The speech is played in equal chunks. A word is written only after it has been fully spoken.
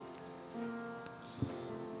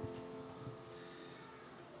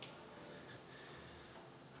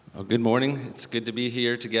Well, good morning. It's good to be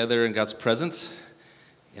here together in God's presence.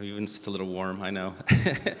 Even just a little warm, I know.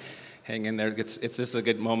 Hang in there. It's just a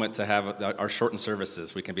good moment to have our shortened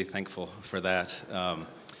services. We can be thankful for that.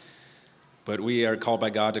 But we are called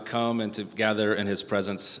by God to come and to gather in His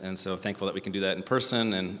presence, and so thankful that we can do that in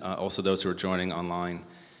person and also those who are joining online.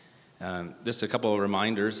 Just a couple of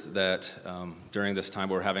reminders that during this time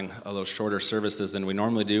we're having a little shorter services than we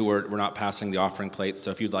normally do. We're not passing the offering plates,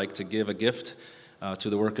 so if you'd like to give a gift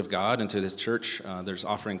to the work of God and to His church, there's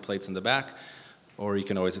offering plates in the back, or you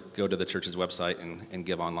can always go to the church's website and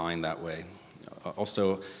give online that way.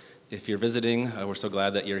 Also, if you're visiting, we're so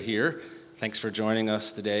glad that you're here. Thanks for joining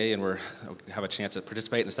us today, and we have a chance to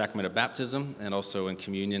participate in the sacrament of baptism and also in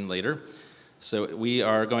communion later. So we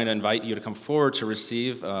are going to invite you to come forward to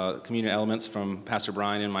receive communion elements from Pastor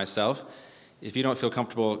Brian and myself. If you don't feel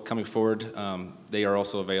comfortable coming forward, they are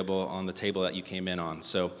also available on the table that you came in on.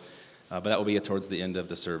 So, but that will be towards the end of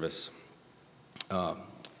the service. And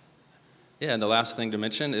the last thing to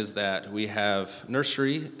mention is that we have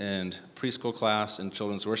nursery and preschool class and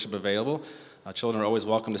children's worship available. Children are always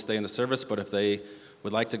welcome to stay in the service, but if they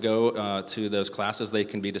would like to go to those classes, they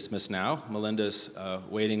can be dismissed now. Melinda's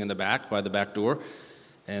waiting in the back by the back door,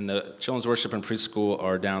 and the children's worship and preschool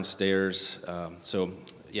are downstairs.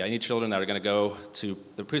 Any children that are going to go to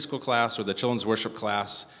the preschool class or the children's worship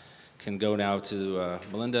class can go now to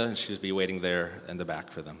Melinda, and she'll be waiting there in the back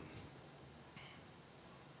for them.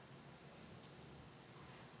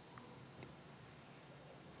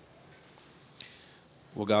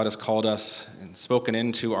 Well, God has called us and spoken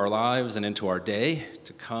into our lives and into our day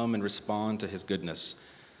to come and respond to His goodness.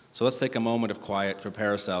 So let's take a moment of quiet to prepare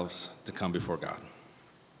ourselves to come before God.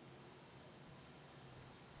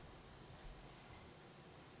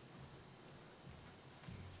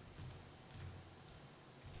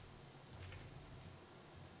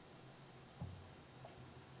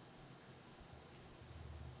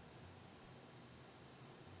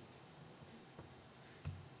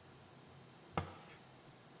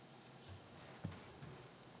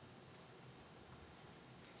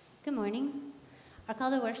 Good morning. Our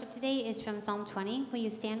call to worship today is from Psalm 20. Will you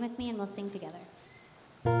stand with me and we'll sing together?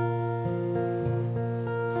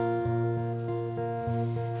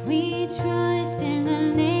 We trust in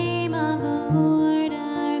the name of the Lord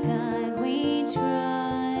our God. We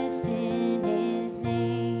trust in His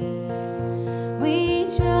name. We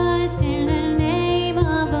trust in the name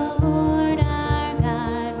of the Lord our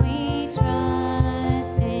God. We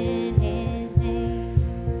trust in His name.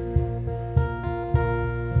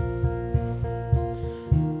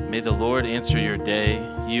 May the Lord answer your day,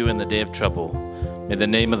 you in the day of trouble. May the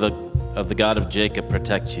name of the God of Jacob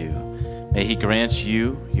protect you. May He grant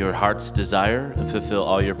you your heart's desire and fulfill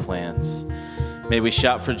all your plans. May we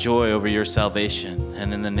shout for joy over your salvation,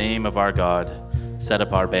 and in the name of our God, set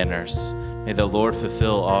up our banners. May the Lord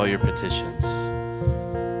fulfill all your petitions.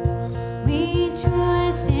 We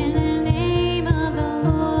trust in the name of the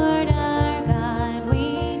Lord our God.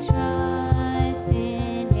 We trust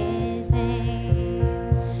in His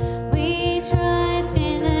name. We trust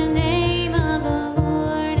in the name of the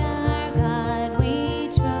Lord our God. We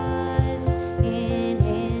trust in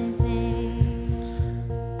His name.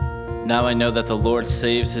 Now I know that the Lord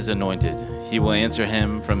saves His anointed. He will answer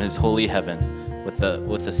him from His holy heaven with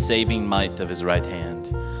the saving might of His right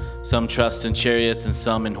hand. Some trust in chariots and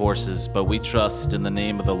some in horses, but we trust in the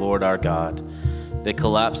name of the Lord our God. They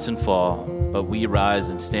collapse and fall, but we rise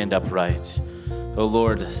and stand upright. O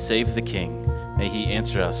Lord, save the King. May He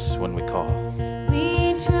answer us when we call.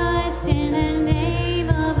 We trust in the name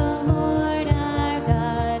of the Lord our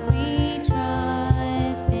God. We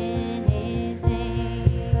trust in His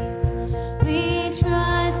name. We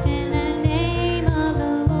trust in the name of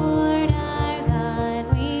the Lord our God.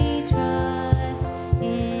 We trust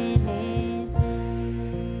in His name.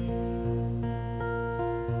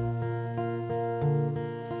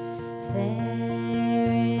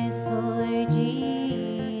 Fairest Lord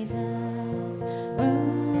Jesus,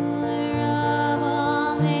 ruler of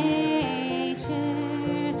all nature,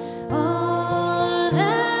 O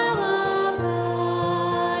Lamb of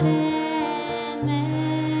God and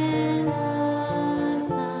man of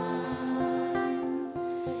Son,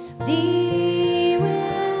 Thee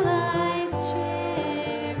will I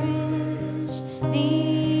cherish,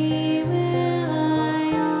 Thee will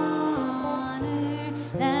I honor,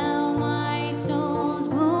 Thou my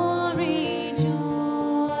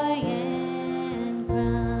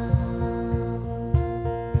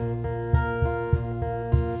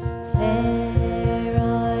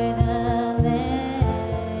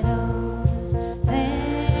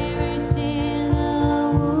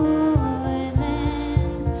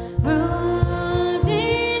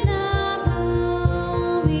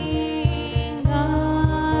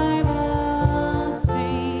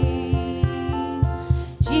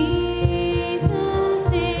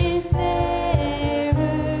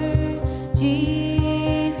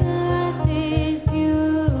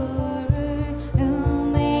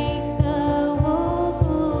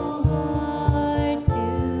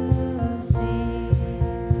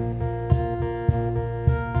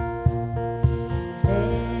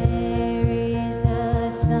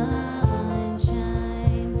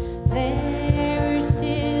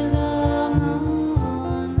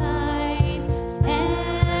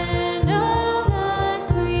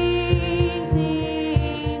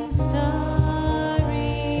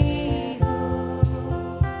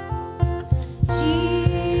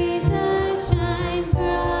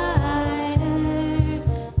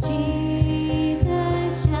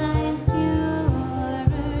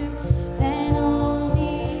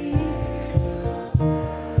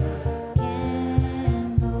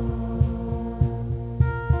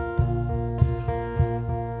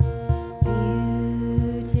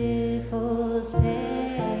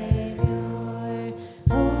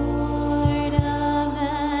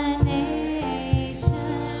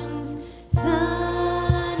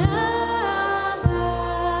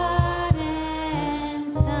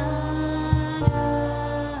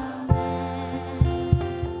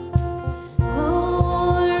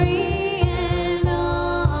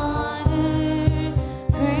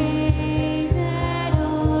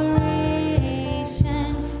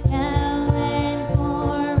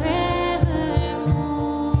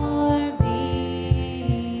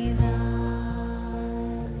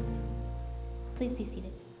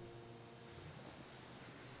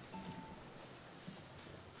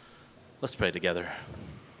Let's pray together.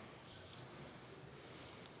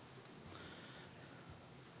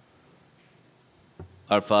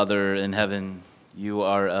 Our Father in heaven, you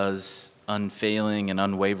are as unfailing and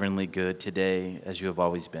unwaveringly good today as you have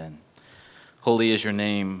always been. Holy is your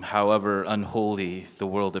name, however unholy the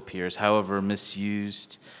world appears, however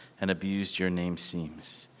misused and abused your name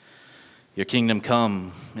seems. Your kingdom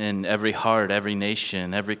come in every heart, every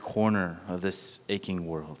nation, every corner of this aching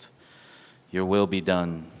world. Your will be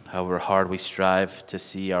done, however hard we strive to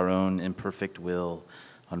see our own imperfect will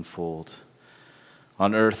unfold.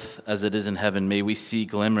 On earth as it is in heaven, may we see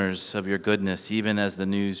glimmers of your goodness, even as the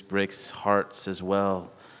news breaks hearts as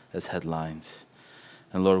well as headlines.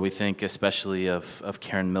 And Lord, we think especially of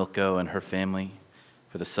Karen Milko and her family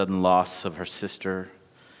for the sudden loss of her sister.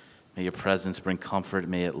 May your presence bring comfort.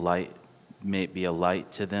 May it be a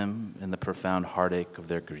light to them in the profound heartache of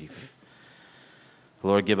their grief.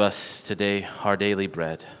 Lord, give us today our daily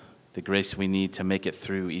bread, the grace we need to make it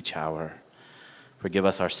through each hour. Forgive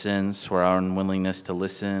us our sins for our unwillingness to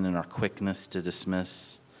listen and our quickness to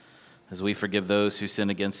dismiss, as we forgive those who sin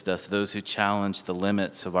against us, those who challenge the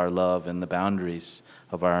limits of our love and the boundaries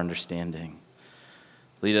of our understanding.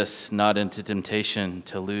 Lead us not into temptation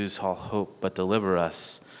to lose all hope, but deliver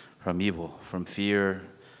us from evil, from fear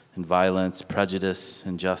and violence, prejudice,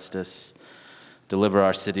 injustice. Deliver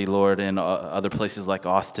our city, Lord, and other places like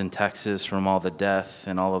Austin, Texas, from all the death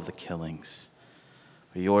and all of the killings.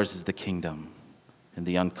 For yours is the kingdom and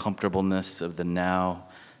the uncomfortableness of the now,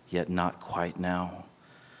 yet not quite now.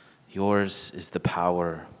 Yours is the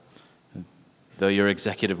power. Though your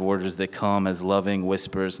executive orders, they come as loving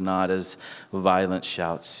whispers, not as violent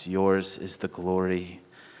shouts. Yours is the glory,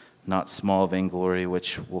 not small vainglory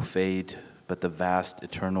which will fade, but the vast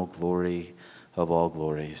eternal glory of all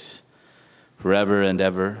glories. Forever and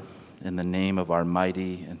ever, in the name of our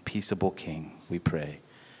mighty and peaceable King, we pray.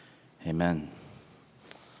 Amen.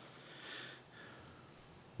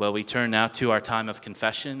 Well, we turn now to our time of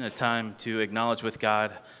confession, a time to acknowledge with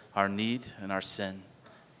God our need and our sin.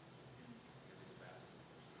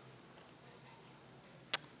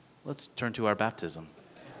 Let's turn to our baptism.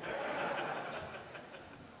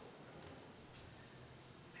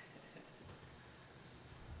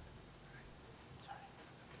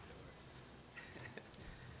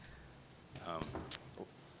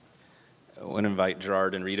 I want to invite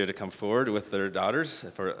Gerard and Rita to come forward with their daughters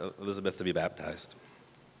for Elizabeth to be baptized.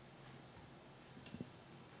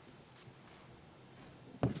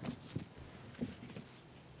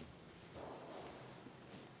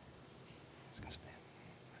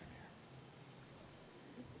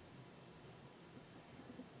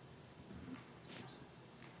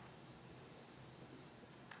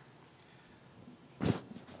 All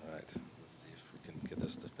right, let's see if we can get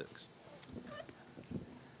this to fix.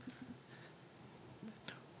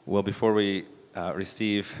 Well, before we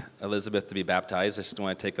receive Elizabeth to be baptized, I just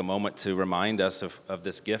want to take a moment to remind us of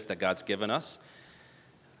this gift that God's given us.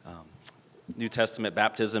 New Testament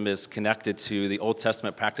baptism is connected to the Old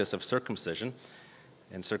Testament practice of circumcision.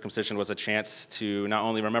 And circumcision was a chance to not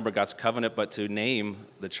only remember God's covenant, but to name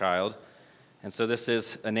the child. And so this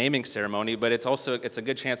is a naming ceremony, but it's a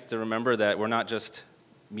good chance to remember that we're not just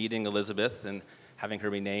meeting Elizabeth and having her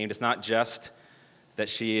be named. It's not just that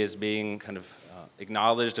she is being kind of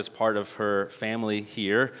acknowledged as part of her family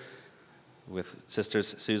here with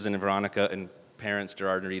sisters Susan and Veronica and parents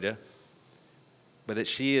Gerard and Rita, but that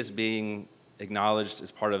she is being acknowledged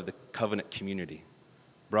as part of the covenant community,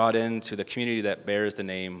 brought into the community that bears the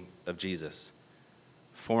name of Jesus,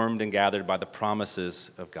 formed and gathered by the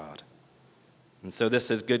promises of God. And so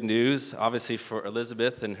this is good news, obviously, for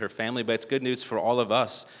Elizabeth and her family, but it's good news for all of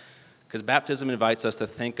us, because baptism invites us to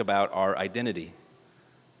think about our identity,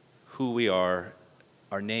 who we are,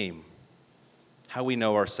 our name, how we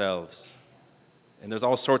know ourselves. And there's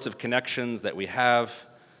all sorts of connections that we have,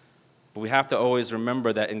 but we have to always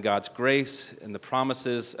remember that in God's grace and the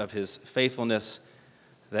promises of his faithfulness,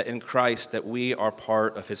 that in Christ, that we are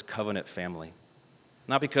part of his covenant family.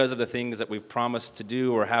 Not because of the things that we've promised to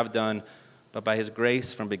do or have done, but by his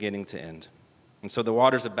grace from beginning to end. And so the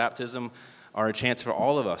waters of baptism are a chance for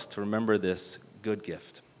all of us to remember this good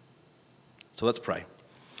gift. So let's pray.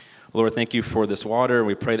 Lord, thank you for this water.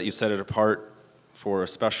 We pray that you set it apart for a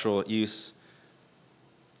special use.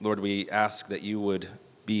 Lord, we ask that you would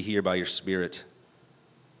be here by your Spirit,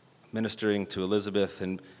 ministering to Elizabeth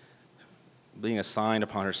and being a sign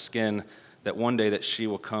upon her skin that one day that she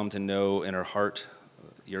will come to know in her heart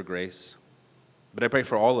your grace. But I pray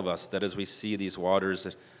for all of us that as we see these waters,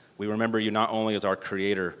 that we remember you not only as our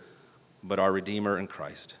Creator, but our Redeemer in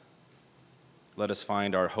Christ. Let us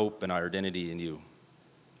find our hope and our identity in you.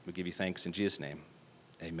 We give you thanks in Jesus' name.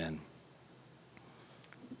 Amen.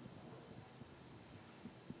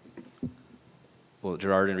 Well,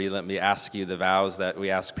 Gerard and Rita, let me ask you the vows that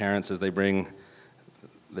we ask parents as they bring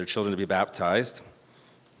their children to be baptized.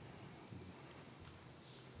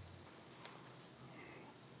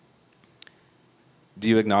 Do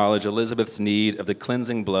you acknowledge Elizabeth's need of the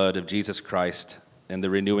cleansing blood of Jesus Christ and the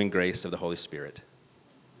renewing grace of the Holy Spirit?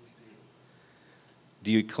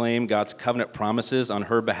 Do you claim God's covenant promises on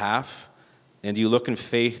her behalf? And do you look in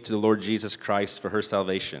faith to the Lord Jesus Christ for her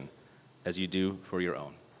salvation, as you do for your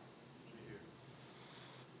own?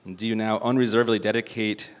 And do you now unreservedly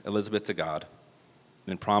dedicate Elizabeth to God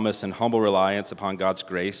and promise in humble reliance upon God's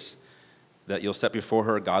grace that you'll set before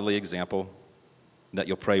her a godly example, that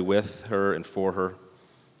you'll pray with her and for her,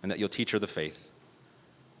 and that you'll teach her the faith,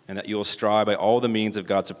 and that you will strive by all the means of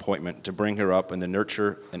God's appointment to bring her up in the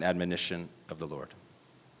nurture and admonition of the Lord?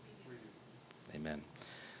 Amen.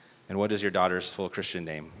 And what is your daughter's full Christian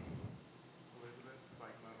name? Elizabeth Vikema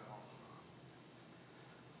Van Halsema.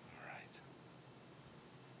 All right.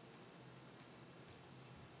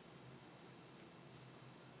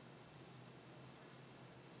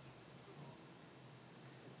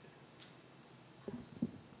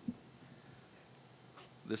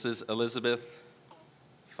 This is Elizabeth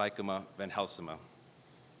Vikema Van Halsema,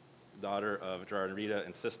 daughter of Gerard and Rita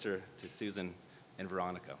and sister to Susan and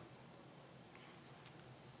Veronica.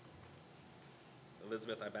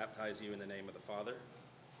 Elizabeth, I baptize you in the name of the Father.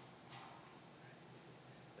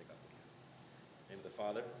 Take off the cap. Name of the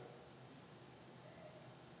Father,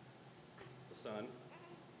 the Son,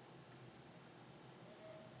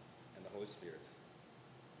 and the Holy Spirit.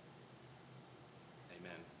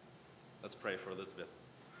 Amen. Let's pray for Elizabeth.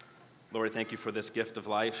 Lord, thank you for this gift of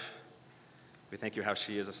life. We thank you how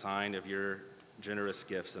she is a sign of your generous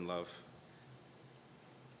gifts and love.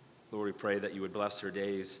 Lord, we pray that you would bless her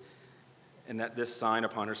days and that this sign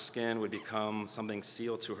upon her skin would become something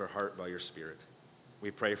sealed to her heart by your Spirit. We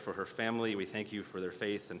pray for her family. We thank you for their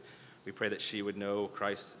faith, and we pray that she would know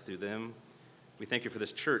Christ through them. We thank you for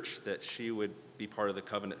this church, that she would be part of the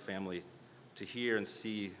covenant family to hear and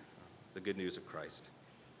see the good news of Christ.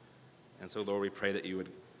 And so, Lord, we pray that you would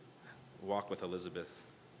walk with Elizabeth,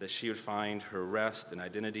 that she would find her rest and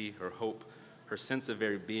identity, her hope, her sense of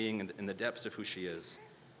very being in the depths of who she is,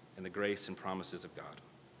 and the grace and promises of God.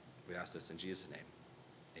 We ask this in Jesus' name.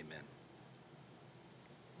 Amen.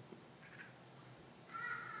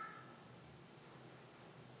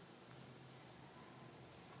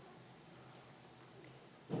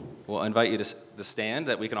 We'll invite you to stand,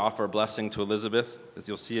 that we can offer a blessing to Elizabeth, as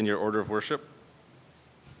you'll see in your order of worship.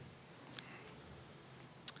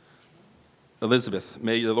 Elizabeth,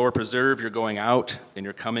 may the Lord preserve your going out and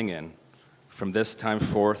your coming in from this time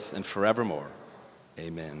forth and forevermore.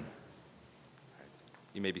 Amen.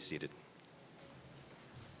 You may be seated.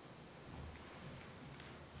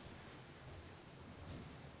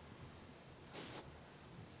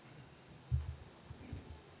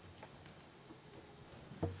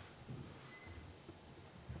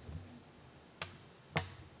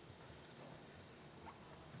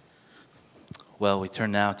 Well, we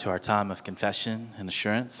turn now to our time of confession and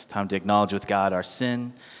assurance, time to acknowledge with God our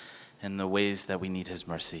sin and the ways that we need his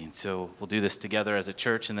mercy. And so we'll do this together as a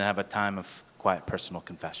church and then have a time of quiet personal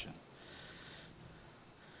confession.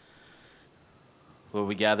 Lord,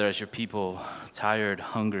 we gather as your people, tired,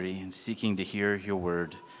 hungry, and seeking to hear your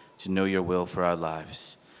word, to know your will for our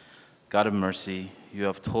lives. God of mercy, you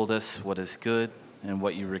have told us what is good and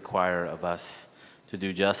what you require of us, to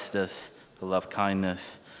do justice, to love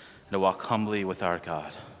kindness, and to walk humbly with our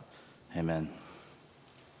God. Amen.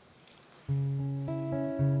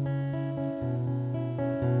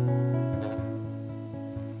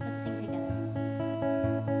 Let's sing together.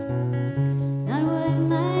 Not what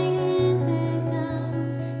my hands have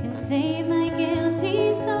done can save my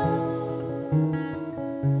guilty soul.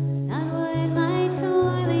 Not what my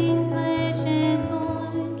toiling flesh has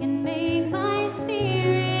borne can make my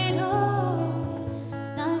spirit whole.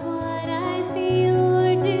 Not what I feel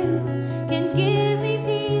or do can give me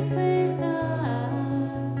peace with God.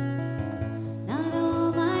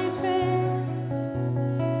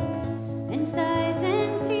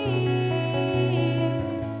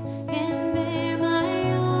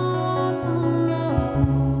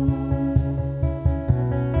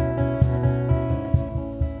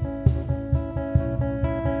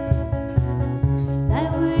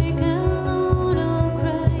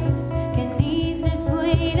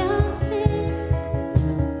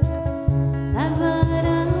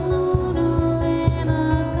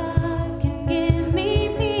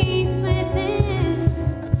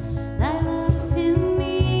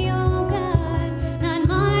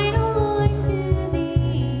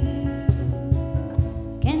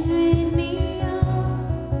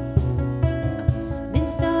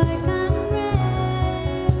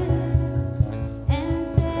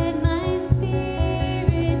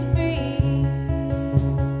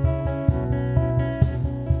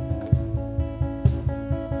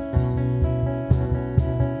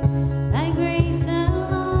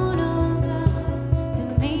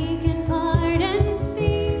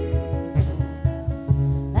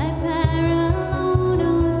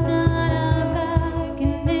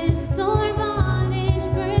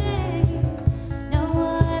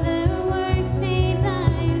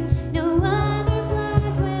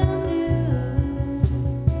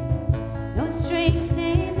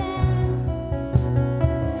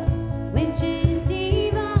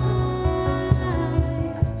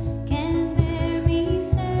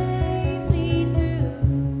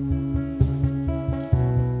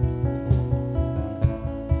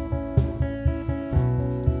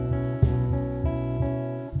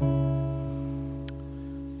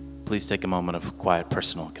 please take a moment of quiet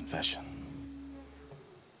personal confession.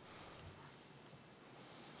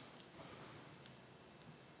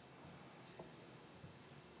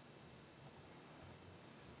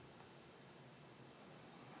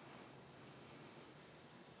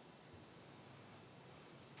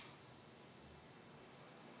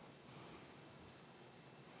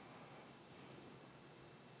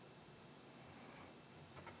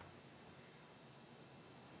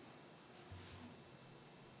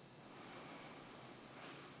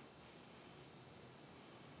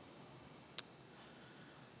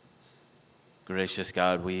 Gracious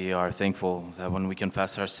God, we are thankful that when we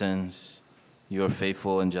confess our sins, you are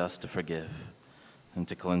faithful and just to forgive and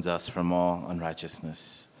to cleanse us from all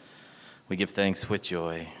unrighteousness. We give thanks with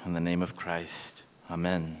joy in the name of Christ.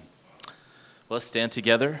 Amen. Let's stand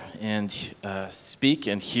together and speak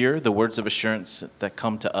and hear the words of assurance that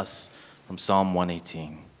come to us from Psalm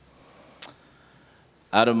 118.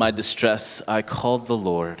 Out of my distress, I called the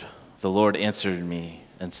Lord. The Lord answered me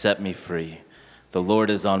and set me free. The Lord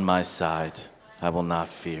is on my side. I will not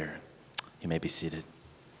fear. You may be seated.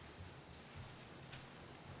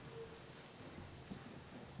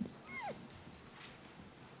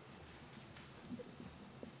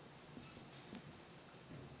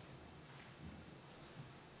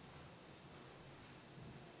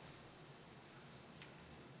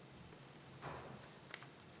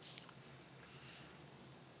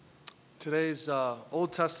 Today's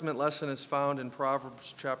Old Testament lesson is found in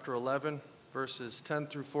Proverbs chapter 11, verses 10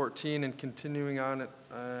 through 14, and continuing on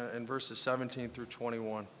in verses 17 through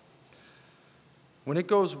 21. When it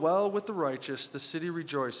goes well with the righteous, the city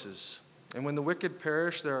rejoices, and when the wicked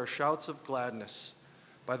perish, there are shouts of gladness.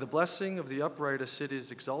 By the blessing of the upright, a city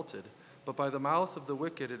is exalted, but by the mouth of the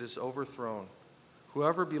wicked it is overthrown.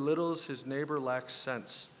 Whoever belittles his neighbor lacks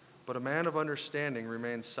sense, but a man of understanding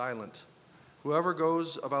remains silent. Whoever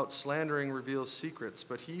goes about slandering reveals secrets,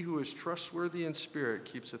 but he who is trustworthy in spirit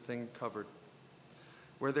keeps a thing covered.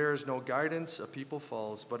 Where there is no guidance, a people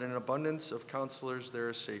falls, but in an abundance of counselors there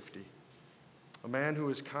is safety. A man who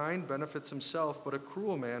is kind benefits himself, but a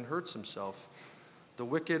cruel man hurts himself. The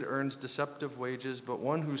wicked earns deceptive wages, but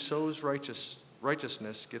one who sows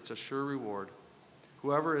righteousness gets a sure reward.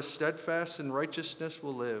 Whoever is steadfast in righteousness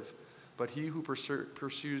will live, but he who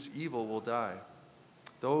pursues evil will die.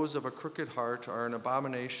 Those of a crooked heart are an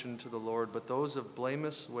abomination to the Lord, but those of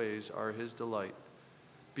blameless ways are his delight.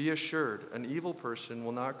 Be assured, an evil person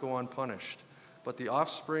will not go unpunished, but the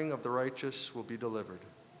offspring of the righteous will be delivered.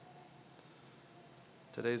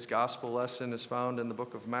 Today's gospel lesson is found in the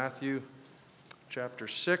book of Matthew, chapter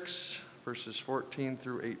 6, verses 14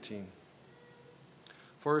 through 18.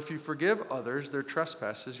 For if you forgive others their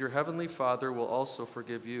trespasses, your heavenly Father will also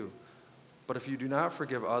forgive you. But if you do not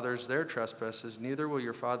forgive others their trespasses, neither will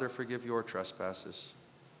your Father forgive your trespasses.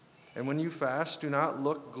 And when you fast, do not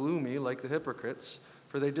look gloomy like the hypocrites,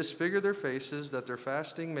 for they disfigure their faces that their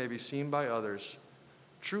fasting may be seen by others.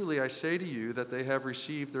 Truly, I say to you that they have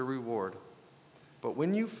received their reward. But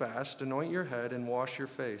when you fast, anoint your head and wash your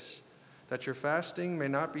face, that your fasting may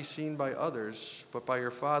not be seen by others, but by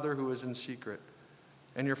your Father who is in secret.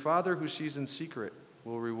 And your Father who sees in secret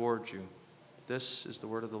will reward you. This is the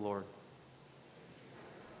word of the Lord.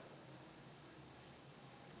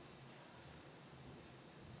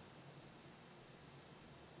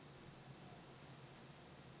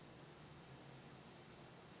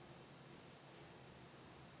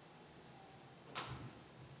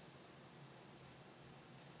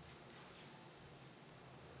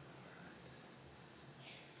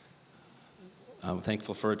 I'm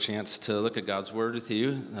thankful for a chance to look at God's Word with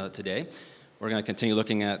you today. We're going to continue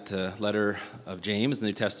looking at the letter of James in the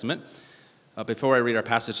New Testament. Before I read our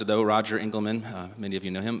passage, though, Roger Engelman, many of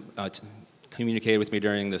you know him, communicated with me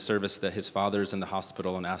during the service that his father's in the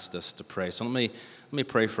hospital and asked us to pray. So let me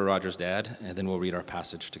pray for Roger's dad, and then we'll read our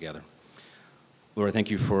passage together. Lord, I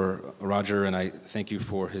thank you for Roger, and I thank you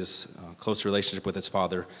for his close relationship with his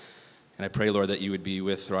father. And I pray, Lord, that you would be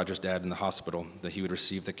with Roger's dad in the hospital, that he would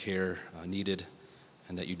receive the care needed,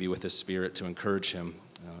 and that you'd be with his spirit to encourage him,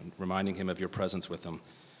 reminding him of your presence with him.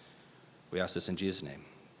 We ask this in Jesus' name.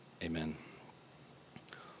 Amen.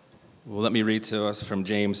 Well, let me read to us from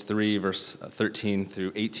James 3, verse 13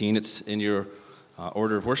 through 18. It's in your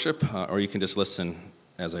order of worship, or you can just listen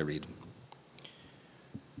as I read.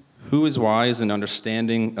 Who is wise and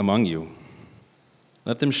understanding among you?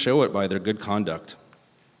 Let them show it by their good conduct,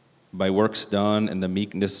 by works done in the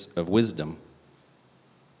meekness of wisdom.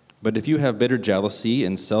 But if you have bitter jealousy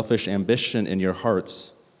and selfish ambition in your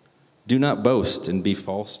hearts, do not boast and be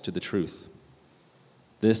false to the truth.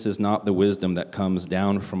 This is not the wisdom that comes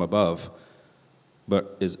down from above,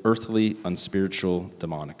 but is earthly, unspiritual,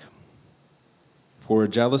 demonic. For where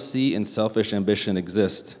jealousy and selfish ambition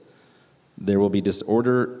exist, there will be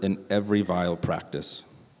disorder in every vile practice.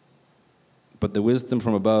 But the wisdom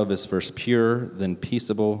from above is first pure, then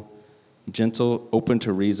peaceable, gentle, open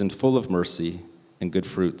to reason, full of mercy and good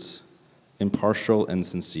fruits, impartial and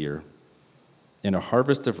sincere. And a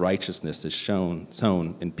harvest of righteousness is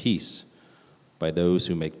sown in peace by those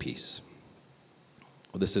who make peace.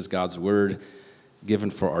 Well, this is God's word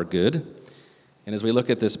given for our good. And as we look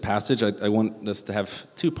at this passage, I want us to have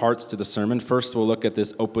two parts to the sermon. First, we'll look at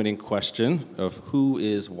this opening question of who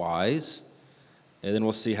is wise. And then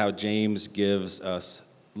we'll see how James gives us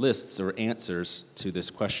lists or answers to this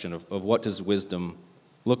question of what does wisdom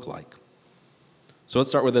look like. So let's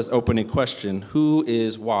start with this opening question. Who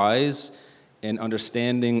is wise and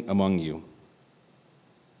understanding among you?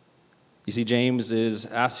 You see, James is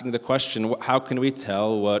asking the question, how can we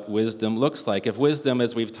tell what wisdom looks like? If wisdom,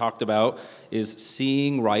 as we've talked about, is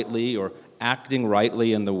seeing rightly or acting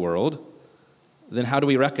rightly in the world, then how do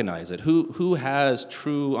we recognize it? Who has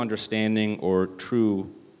true understanding or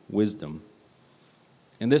true wisdom?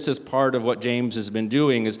 And this is part of what James has been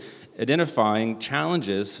doing, is identifying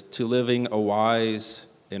challenges to living a wise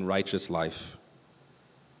and righteous life.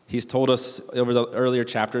 He's told us over the earlier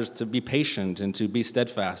chapters to be patient and to be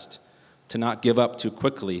steadfast, to not give up too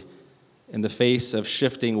quickly in the face of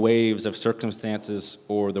shifting waves of circumstances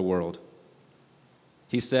or the world.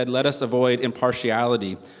 He said, let us avoid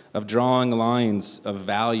impartiality of drawing lines of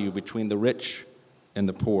value between the rich and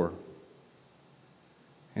the poor.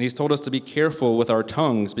 And he's told us to be careful with our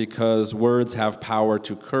tongues because words have power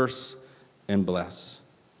to curse and bless.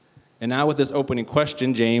 And now with this opening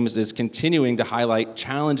question, James is continuing to highlight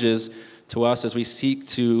challenges to us as we seek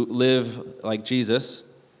to live like Jesus.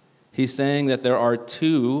 He's saying that there are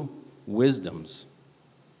two wisdoms.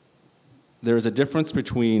 There is a difference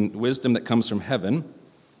between wisdom that comes from heaven,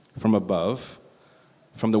 from above,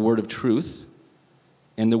 from the word of truth,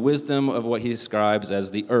 and the wisdom of what he describes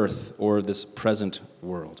as the earth or this present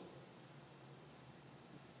world.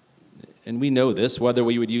 And we know this, whether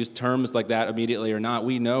we would use terms like that immediately or not,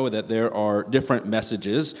 we know that there are different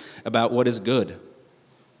messages about what is good,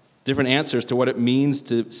 different answers to what it means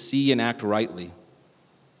to see and act rightly,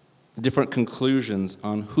 different conclusions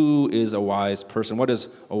on who is a wise person. What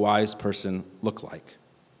does a wise person look like?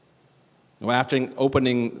 Well, after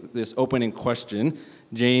opening this opening question,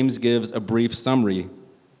 James gives a brief summary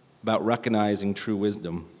about recognizing true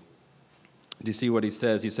wisdom. Do you see what he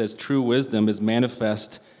says? He says, true wisdom is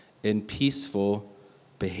manifest in peaceful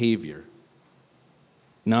behavior,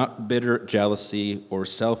 not bitter jealousy or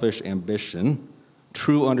selfish ambition.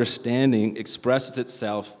 True understanding expresses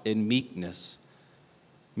itself in meekness.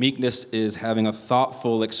 Meekness is having a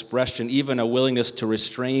thoughtful expression, even a willingness to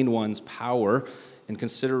restrain one's power in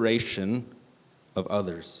consideration of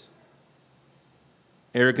others.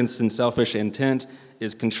 Arrogance and selfish intent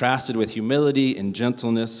is contrasted with humility and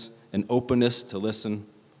gentleness and openness to listen.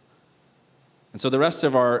 And so the rest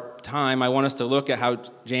of our time, I want us to look at how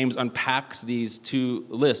James unpacks these two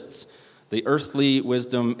lists, the earthly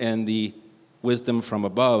wisdom and the wisdom from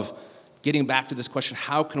above, getting back to this question,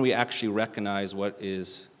 how can we actually recognize what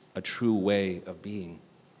is a true way of being?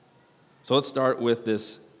 So let's start with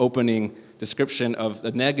this opening description of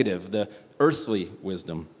the negative, the earthly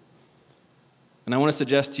wisdom. And I want to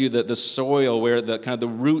suggest to you that the soil where the kind of the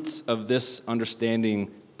roots of this understanding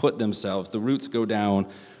put themselves, the roots go down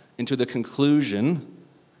into the conclusion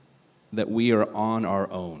that we are on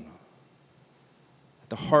our own. At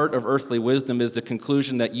the heart of earthly wisdom is the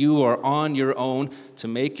conclusion that you are on your own to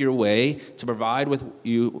make your way, to provide with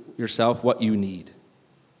yourself what you need.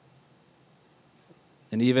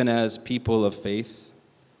 And even as people of faith,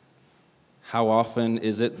 how often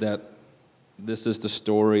is it that this is the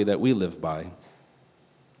story that we live by?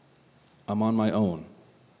 I'm on my own.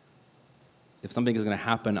 If something is going to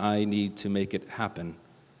happen, I need to make it happen.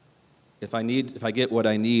 If I get what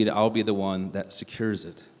I need, I'll be the one that secures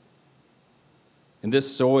it. And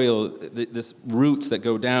this soil, this roots that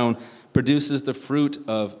go down, produces the fruit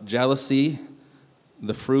of jealousy,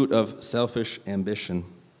 the fruit of selfish ambition.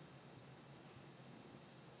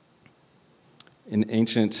 In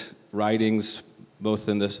ancient writings, both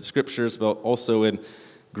in the scriptures, but also in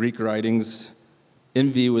Greek writings,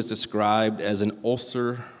 envy was described as an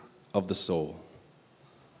ulcer of the soul,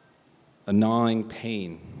 a gnawing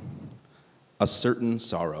pain, a certain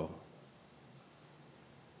sorrow.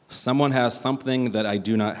 Someone has something that I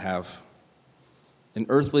do not have. And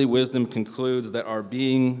earthly wisdom concludes that our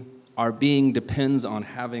being depends on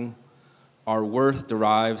having, our worth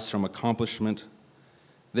derives from accomplishment.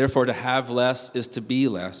 Therefore, to have less is to be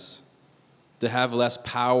less. To have less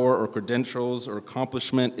power or credentials or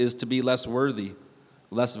accomplishment is to be less worthy.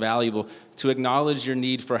 less valuable. To acknowledge your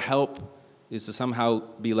need for help is to somehow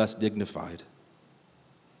be less dignified.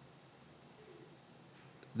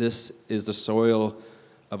 This is the soil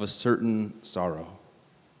of a certain sorrow.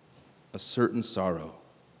 A certain sorrow.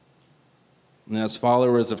 And as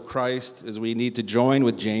followers of Christ, as we need to join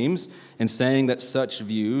with James in saying that such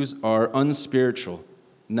views are unspiritual,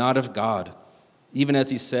 not of God, even as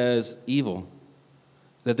he says, evil,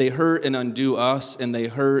 that they hurt and undo us, and they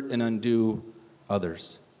hurt and undo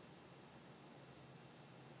others.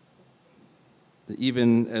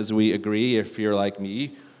 Even as we agree, if you're like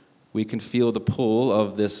me, we can feel the pull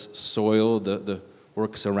of this soil, the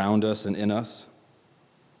works around us and in us.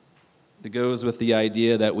 It goes with the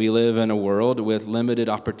idea that we live in a world with limited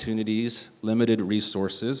opportunities, limited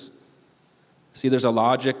resources. See, there's a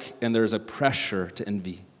logic and there's a pressure to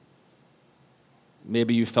envy.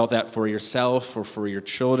 Maybe you felt that for yourself or for your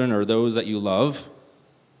children or those that you love.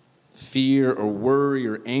 Fear or worry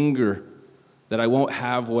or anger that I won't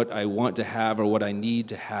have what I want to have or what I need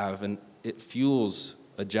to have, and it fuels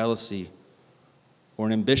a jealousy or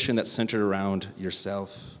an ambition that's centered around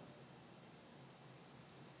yourself.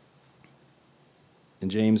 And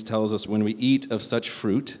James tells us when we eat of such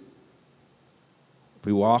fruit, if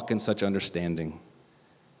we walk in such understanding,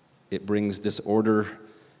 it brings disorder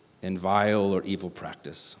and vile or evil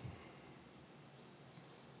practice.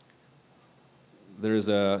 There's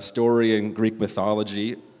a story in Greek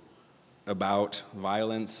mythology about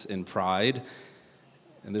violence and pride.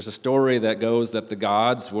 And there's a story that goes that the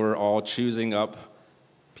gods were all choosing up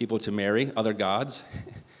people to marry, other gods,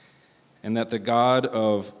 and that the god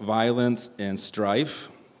of violence and strife,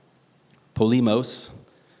 Polemos,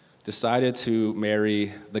 decided to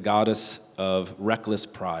marry the goddess of reckless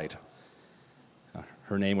pride.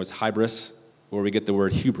 Her name was Hybris, where we get the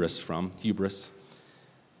word hubris from, hubris.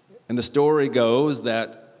 And the story goes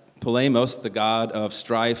that Polemos, the god of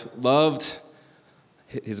strife, loved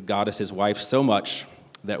his goddess, his wife, so much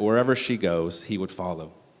that wherever she goes, he would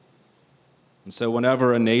follow. And so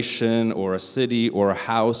whenever a nation or a city or a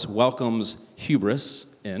house welcomes hubris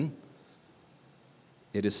in,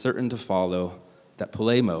 it is certain to follow that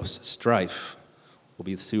Polemos, strife, will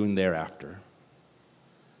be soon thereafter.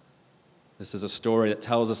 This is a story that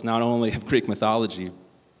tells us not only of Greek mythology,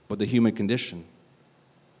 but the human condition.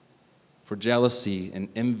 For jealousy and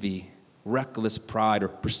envy, reckless pride, or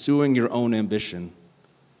pursuing your own ambition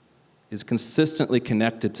is consistently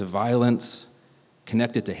connected to violence,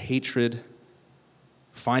 connected to hatred,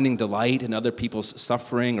 finding delight in other people's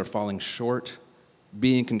suffering or falling short,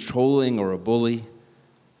 being controlling or a bully,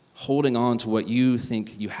 holding on to what you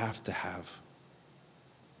think you have to have.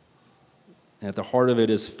 And at the heart of it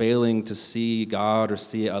is failing to see God or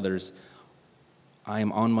see others. I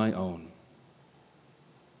am on my own.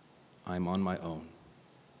 I am on my own.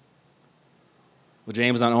 Well,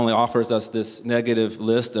 James not only offers us this negative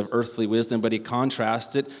list of earthly wisdom, but he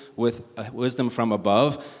contrasts it with wisdom from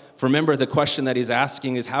above. Remember, the question that he's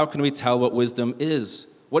asking is, how can we tell what wisdom is?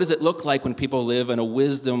 What does it look like when people live in a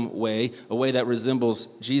wisdom way, a way that resembles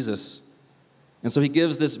Jesus? And so he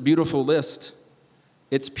gives this beautiful list.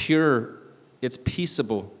 It's pure, it's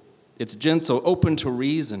peaceable, it's gentle, open to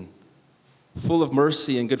reason, full of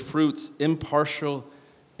mercy and good fruits, impartial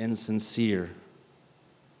and sincere.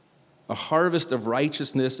 A harvest of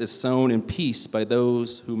righteousness is sown in peace by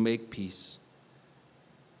those who make peace.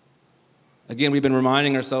 Again, we've been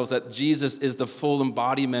reminding ourselves that Jesus is the full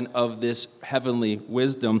embodiment of this heavenly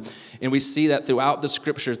wisdom. And we see that throughout the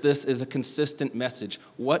scriptures, this is a consistent message.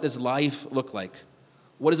 What does life look like?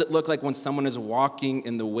 What does it look like when someone is walking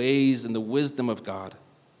in the ways and the wisdom of God?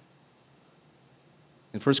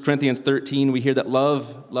 In 1 Corinthians 13, we hear that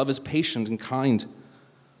love is patient and kind.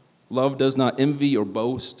 Love does not envy or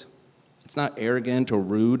boast. It's not arrogant or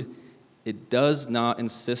rude. It does not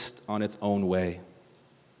insist on its own way.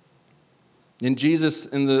 And Jesus,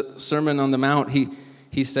 in the Sermon on the Mount,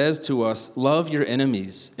 he says to us, love your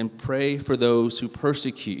enemies and pray for those who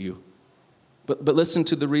persecute you. But listen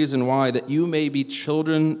to the reason why, that you may be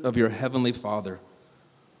children of your heavenly Father.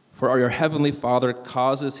 For your heavenly Father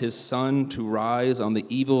causes his sun to rise on the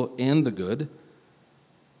evil and the good,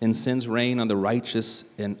 and sends rain on the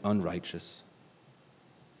righteous and unrighteous.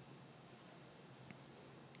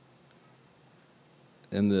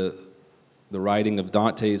 In the writing of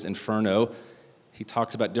Dante's Inferno, he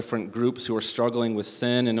talks about different groups who are struggling with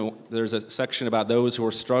sin, and there's a section about those who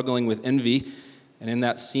are struggling with envy. And in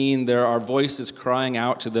that scene, there are voices crying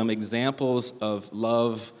out to them examples of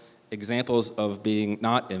love, examples of being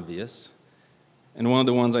not envious. And one of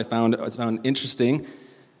the ones I found interesting,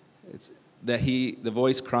 it's that the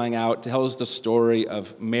voice crying out tells the story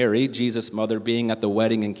of Mary, Jesus' mother, being at the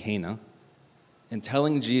wedding in Cana. and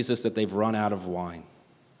telling Jesus that they've run out of wine.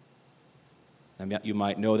 And you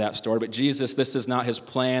might know that story, but Jesus, this is not his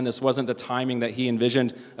plan. This wasn't the timing that he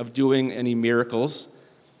envisioned of doing any miracles.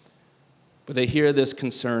 But they hear this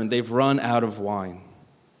concern. They've run out of wine.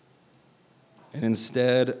 And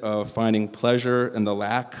instead of finding pleasure in the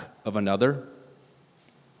lack of another,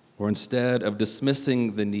 or instead of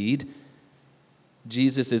dismissing the need,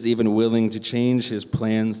 Jesus is even willing to change his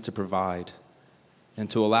plans to provide and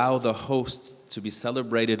to allow the hosts to be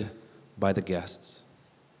celebrated by the guests,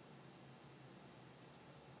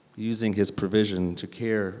 using his provision to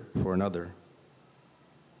care for another.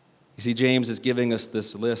 You see, James is giving us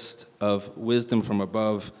this list of wisdom from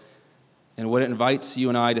above, and what it invites you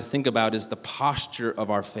and I to think about is the posture of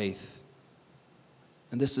our faith.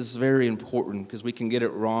 And this is very important because we can get it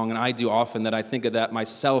wrong, and I do often that I think of that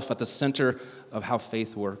myself at the center of how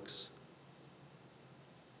faith works.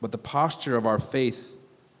 But the posture of our faith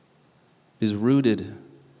is rooted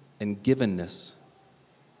in givenness.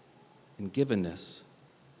 In givenness.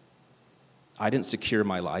 I didn't secure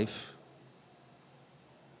my life.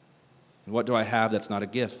 And what do I have that's not a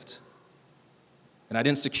gift? And I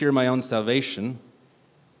didn't secure my own salvation.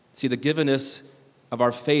 See, the givenness of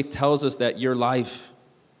our faith tells us that your life,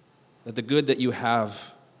 that the good that you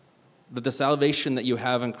have, that the salvation that you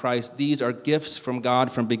have in Christ, these are gifts from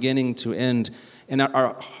God from beginning to end. And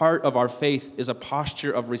our heart of our faith is a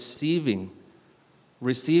posture of receiving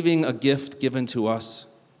a gift given to us.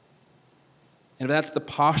 And if that's the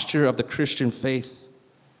posture of the Christian faith,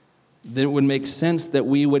 then it would make sense that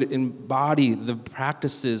we would embody the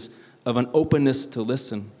practices of an openness to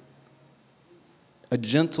listen, a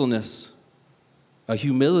gentleness, a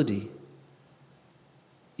humility,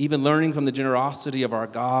 even learning from the generosity of our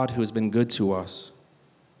God who has been good to us.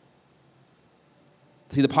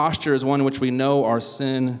 See, the posture is one in which we know our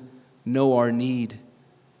sin, know our need,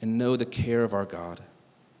 and know the care of our God.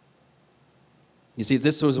 You see,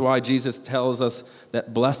 this is why Jesus tells us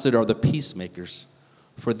that blessed are the peacemakers,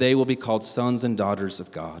 for they will be called sons and daughters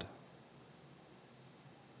of God.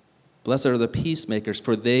 Blessed are the peacemakers,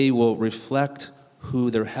 for they will reflect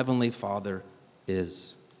who their heavenly Father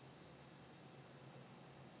is.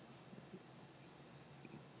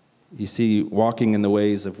 You see, walking in the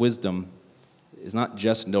ways of wisdom is not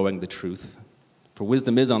just knowing the truth, for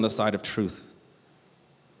wisdom is on the side of truth.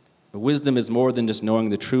 But wisdom is more than just knowing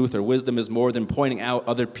the truth, or wisdom is more than pointing out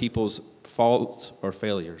other people's faults or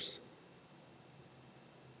failures.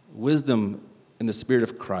 Wisdom in the Spirit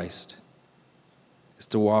of Christ is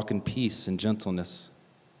to walk in peace and gentleness,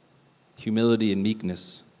 humility and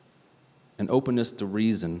meekness, and openness to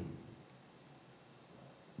reason,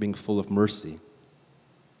 being full of mercy.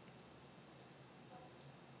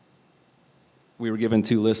 We were given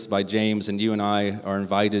 2 lists by James, and you and I are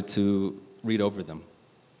invited to read over them.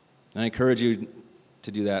 And I encourage you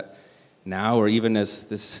to do that now, or even as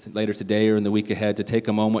this later today or in the week ahead, to take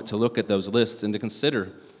a moment to look at those lists and to consider.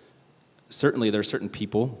 Certainly there are certain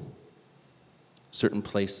people, certain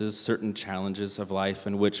places, certain challenges of life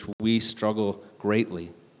in which we struggle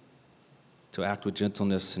greatly to act with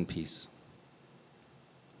gentleness and peace.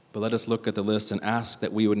 But let us look at the list and ask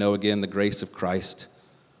that we would know again the grace of Christ,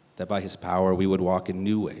 that by his power we would walk in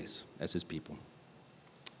new ways as his people.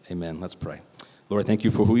 Amen. Let's pray. Lord, thank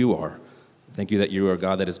you for who you are. Thank you that you are a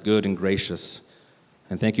God that is good and gracious.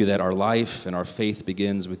 And thank you that our life and our faith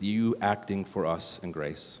begins with you acting for us in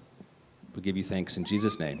grace. We give you thanks in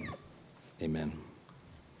Jesus' name. Amen.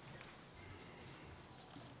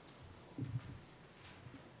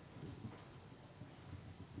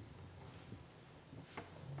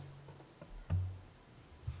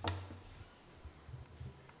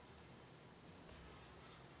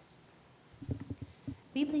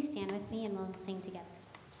 Will you please stand with me and we'll sing together?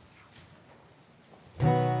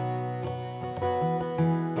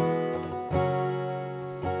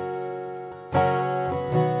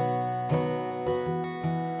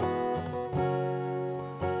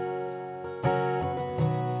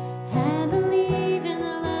 I believe in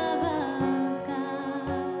the love of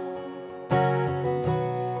God.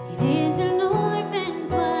 It is an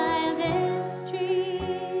orphan's wildest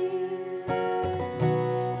dream.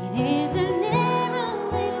 It is a narrow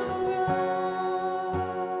little road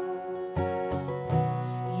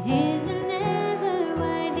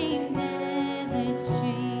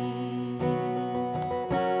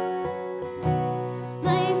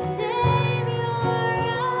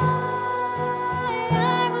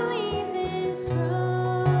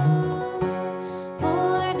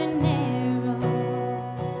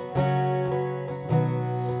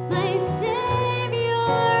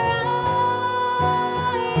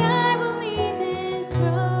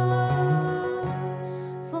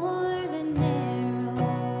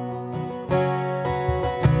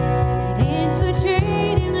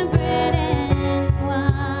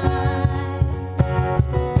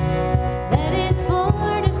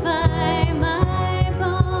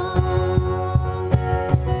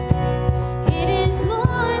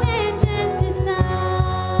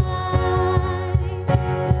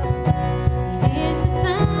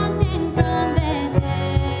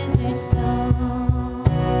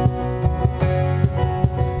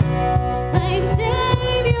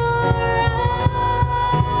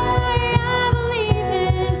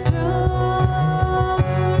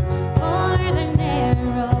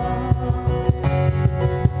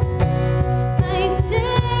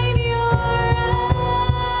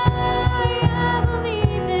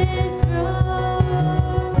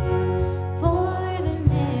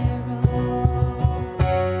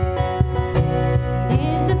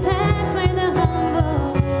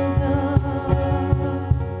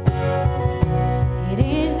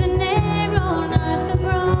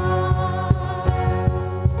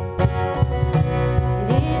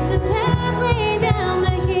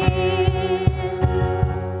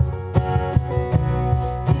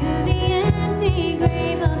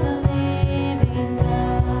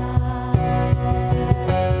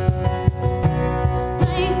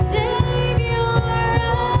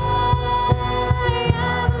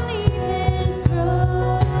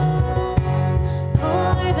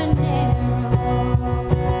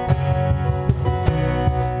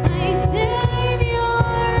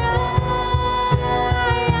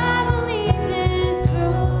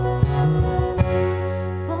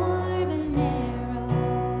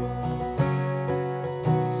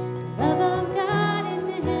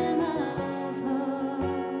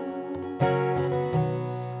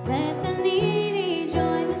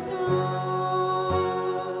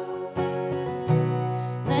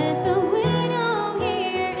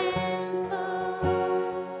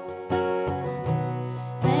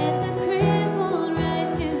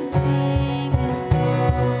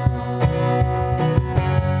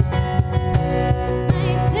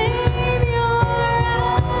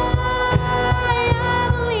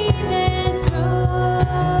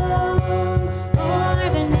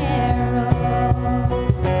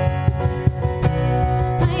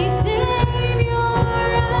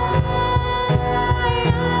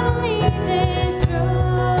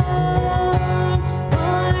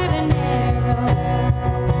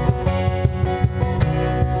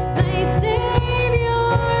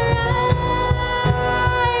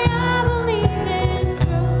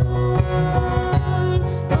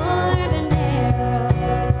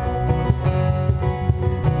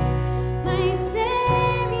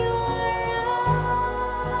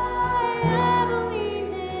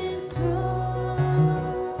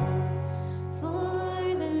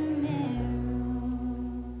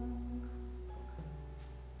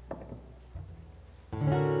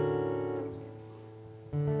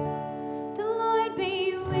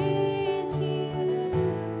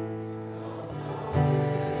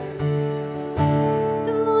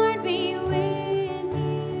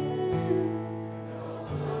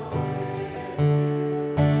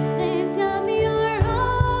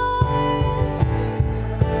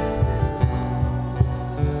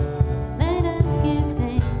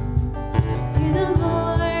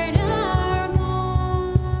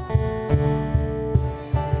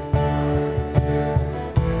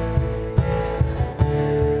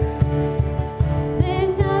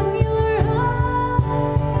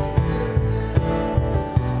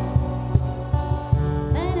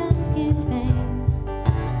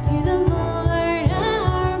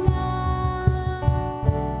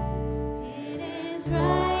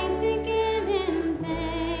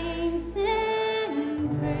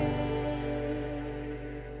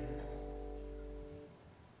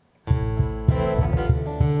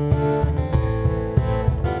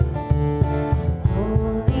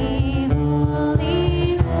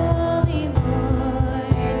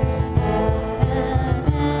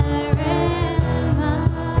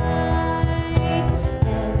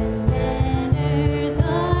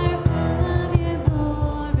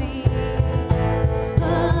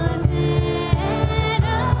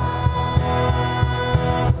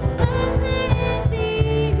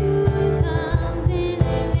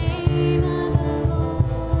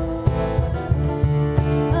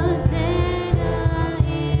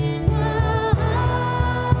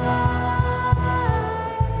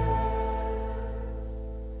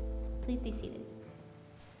seated.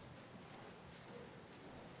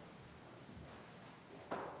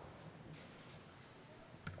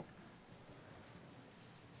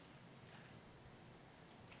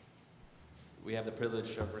 We have the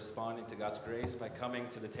privilege of responding to God's grace by coming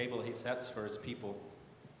to the table He sets for His people.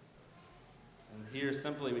 And here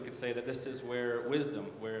simply we could say that this is where wisdom,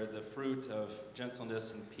 where the fruit of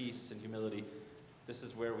gentleness and peace and humility, this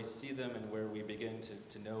is where we see them and where we begin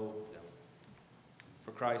to know them.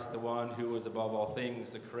 For Christ, the one who is above all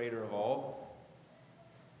things, the creator of all,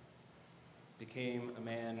 became a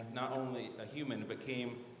man, not only a human, but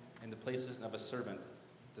came in the place of a servant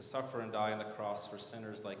to suffer and die on the cross for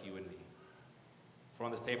sinners like you and me. For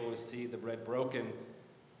on this table we see the bread broken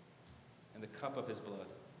and the cup of His blood,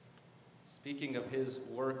 speaking of His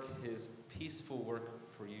work, His peaceful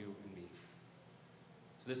work for you and me.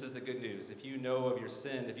 So this is the good news. If you know of your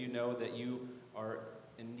sin, if you know that you are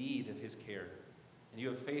in need of His care, and you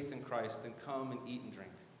have faith in Christ, then come and eat and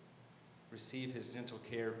drink. Receive His gentle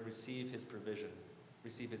care, receive His provision,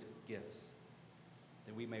 receive His gifts,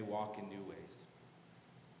 that we may walk in new ways.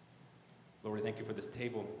 Lord, we thank You for this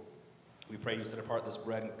table. We pray You set apart this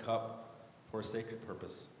bread and cup for a sacred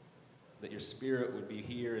purpose, that Your Spirit would be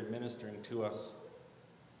here and ministering to us.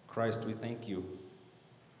 Christ, we thank You.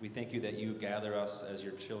 We thank You that You gather us as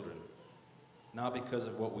Your children, not because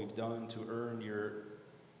of what we've done to earn Your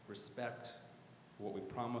respect, what we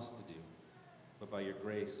promised to do, but by Your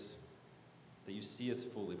grace, that You see us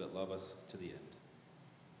fully but love us to the end.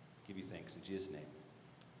 Give You thanks in Jesus' name.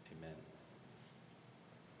 Amen.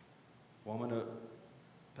 Well,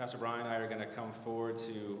 Pastor Brian and I are going to come forward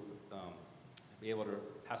to be able to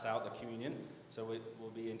pass out the communion. So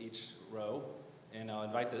we'll be in each row. And I'll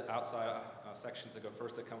invite the outside sections that go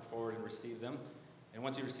first to come forward and receive them. And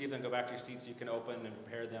once you receive them, go back to your seats. You can open and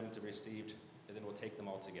prepare them to be received, and then we'll take them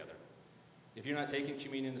all together. If you're not taking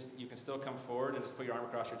communion, you can still come forward and just put your arm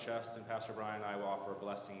across your chest, and Pastor Brian and I will offer a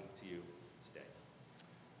blessing to you. Stay.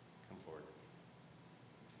 Come forward.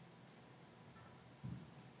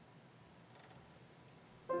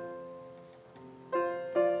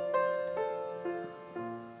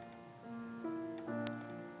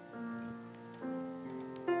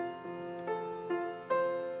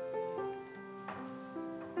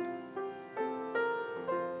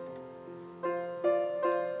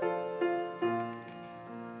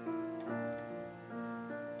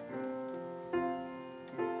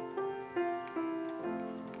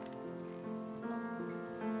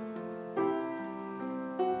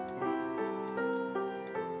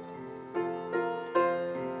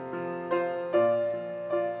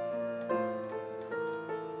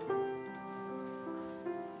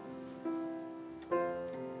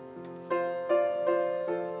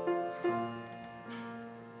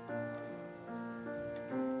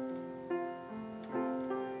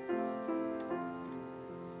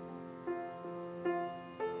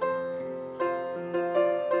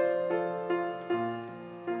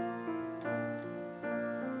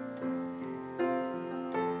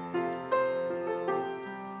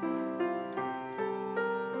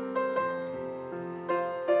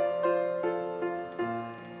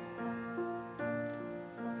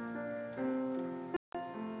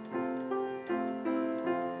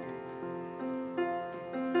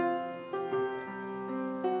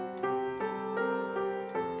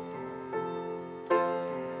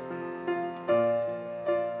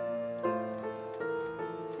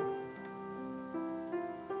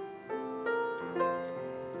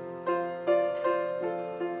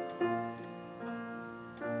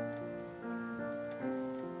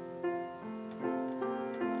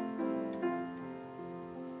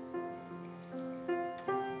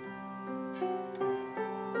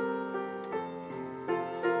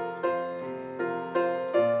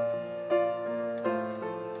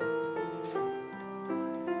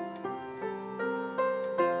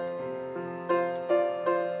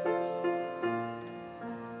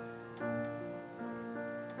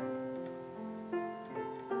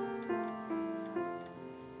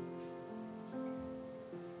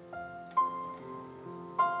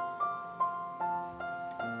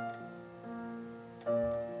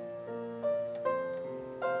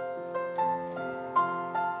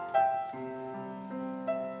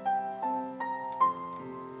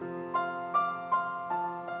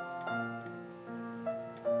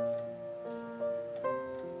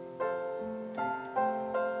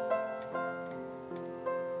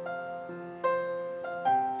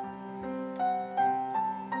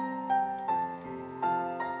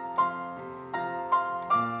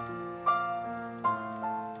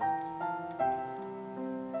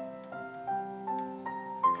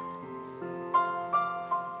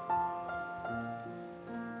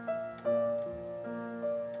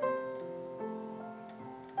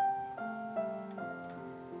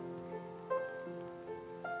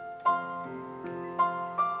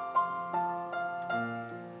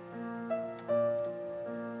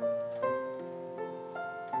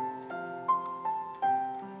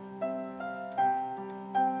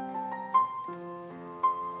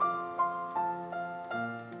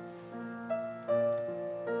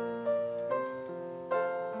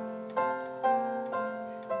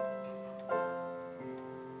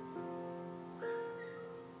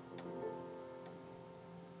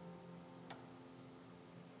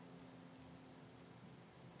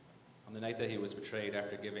 the night that he was betrayed,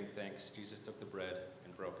 after giving thanks, Jesus took the bread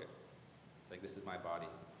and broke it. It's like, this is my body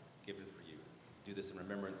given for you. Do this in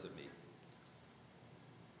remembrance of me.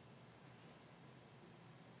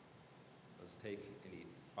 Let's take and eat.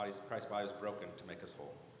 Christ's body was broken to make us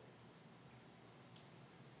whole.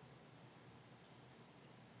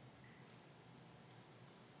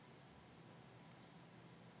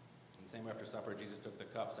 And same after supper, Jesus took the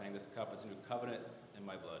cup, saying, this cup is a new covenant in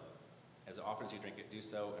my blood. As often as you drink it, do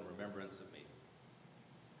so in remembrance of me.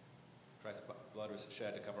 Christ's blood was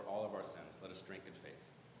shed to cover all of our sins. Let us drink in faith.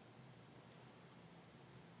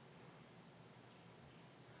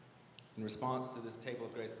 In response to this table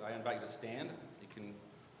of grace, I invite you to stand. We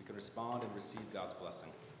can respond and receive God's blessing.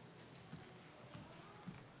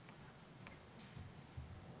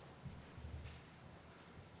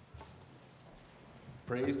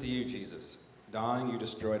 Praise to you, Jesus. Dying, you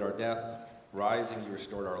destroyed our death. Rising, you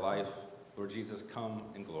restored our life. Lord Jesus, come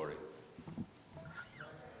in glory.